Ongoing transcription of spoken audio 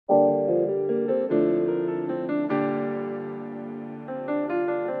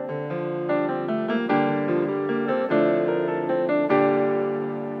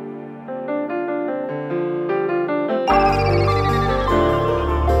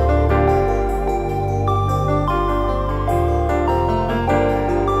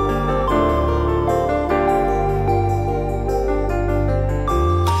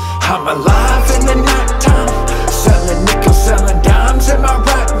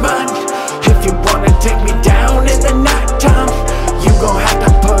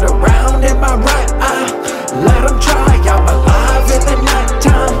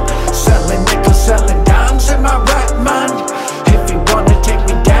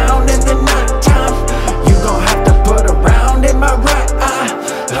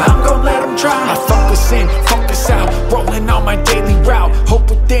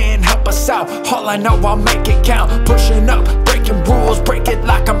I know I'll make it count. Pushing up, breaking rules, break it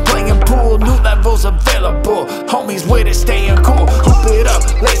like I'm playing pool. New levels available, homies with it, staying cool. Hoop it up,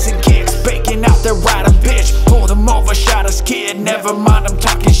 lacing kicks, baking out the riding bitch. Pull them over, shot a skid, never mind I'm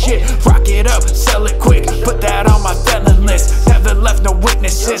talking shit. Rock it up, sell it quick, put that on my felon list. Never left no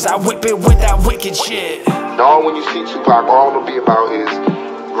witnesses, I whip it with that wicked shit. All when you see Tupac, all it'll be about is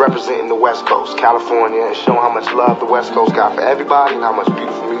representing the West Coast, California, and showing how much love the West Coast got for everybody, and how much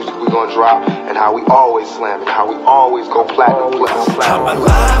beautiful music we're gonna drop, and how we always slam it, how we always go platinum plus. I'm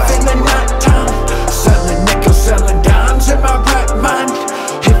alive in the nighttime, selling nickels, selling dimes in my right mind.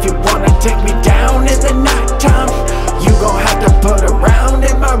 If you wanna take me down in the nighttime, you gon' have to put a round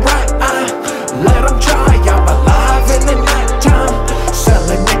in my right eye. Let them try, I'm alive in the nighttime,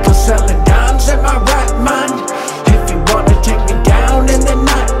 selling nickels, selling dimes in my right mind. If you wanna take me down in the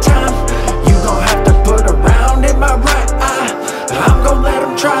nighttime, you gon' have to put a round in my right eye. I'm gon' let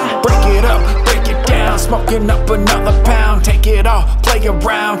them try. Break it up, break it down, smoking up another pound. Take it all, play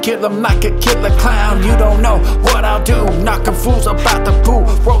around, kill them like a killer clown. You don't know what I'll do, knocking fools about the boo.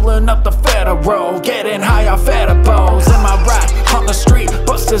 Rolling up the Federal, getting high off edibles. In my ride on the street,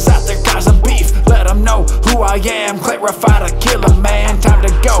 busters out there causing beef. Let them know who I am, clarify the killer man. Time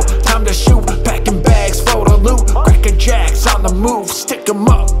to go, time to shoot, packing bags for the loot. Cracking jacks on the move, stick 'em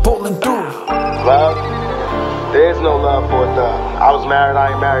up, pulling through. Love? There's no love for a thug. I was married,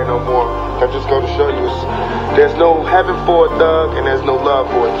 I ain't married no more. I just go to show you, there's no heaven for a thug, and there's no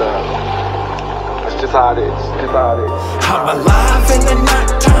love for a thug. That's just how it is, just how it is. I'm alive in the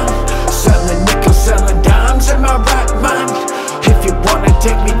nighttime, selling nickels, selling dimes in my right mind. If you wanna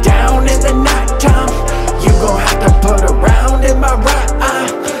take me down in the nighttime, you gon' have to put a round in my right eye.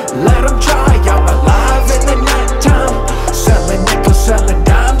 Let them try, I'm alive in the nighttime, selling nickels, selling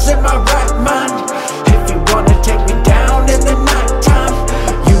dimes in my right mind. If you wanna take me down in the nighttime,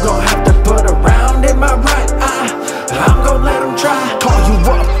 you gon' have to put a round in my right eye. I'm gon' let them try. Call you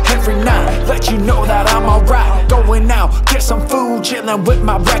up every night, let you know that I'm alright. Going out, get some food, chillin' with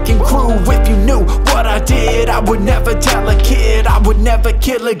my wrecking crew. If you knew what I did, I would never tell a kid. I would never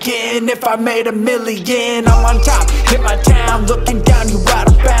kill again if I made $1 million. I'm on top, hit my town, looking down, you out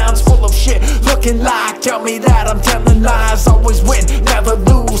of bounds. Full of shit, looking like, tell me that I'm telling lies. Always win, never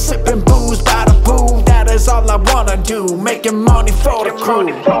lose, sipping booze by the pool. That is all I wanna do, making money for the crew.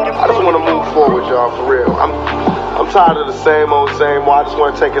 I just wanna move forward, y'all, for real. I'm tired of the same old, same old. I just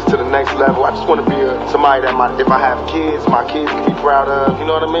wanna take us to the next level. I just wanna be somebody that if I have kids, my kids can be proud of, you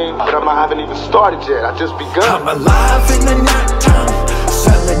know what I mean? But I haven't even started yet, I just begun. I'm alive in the nighttime,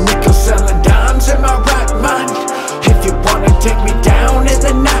 selling nickels, selling dimes in my right mind. If you wanna take me down in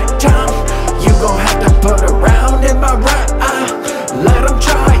the nighttime, you gon' have to put a round in my right eye. Let them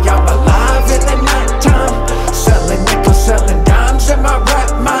try, I'm alive in the nighttime, selling nickels, selling dimes in my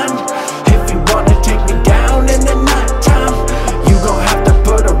right mind. If you wanna take me down in the nighttime, you gon' have to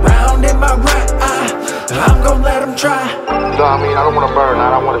put a round in my right eye. I'm gon' let them try. You know what I mean? I don't wanna burn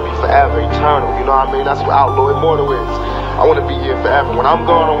out, I wanna be forever, eternal, you know what I mean? That's what Outlaw Immortal is. I wanna be here forever. When I'm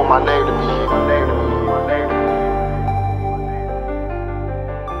gone, I want my name to be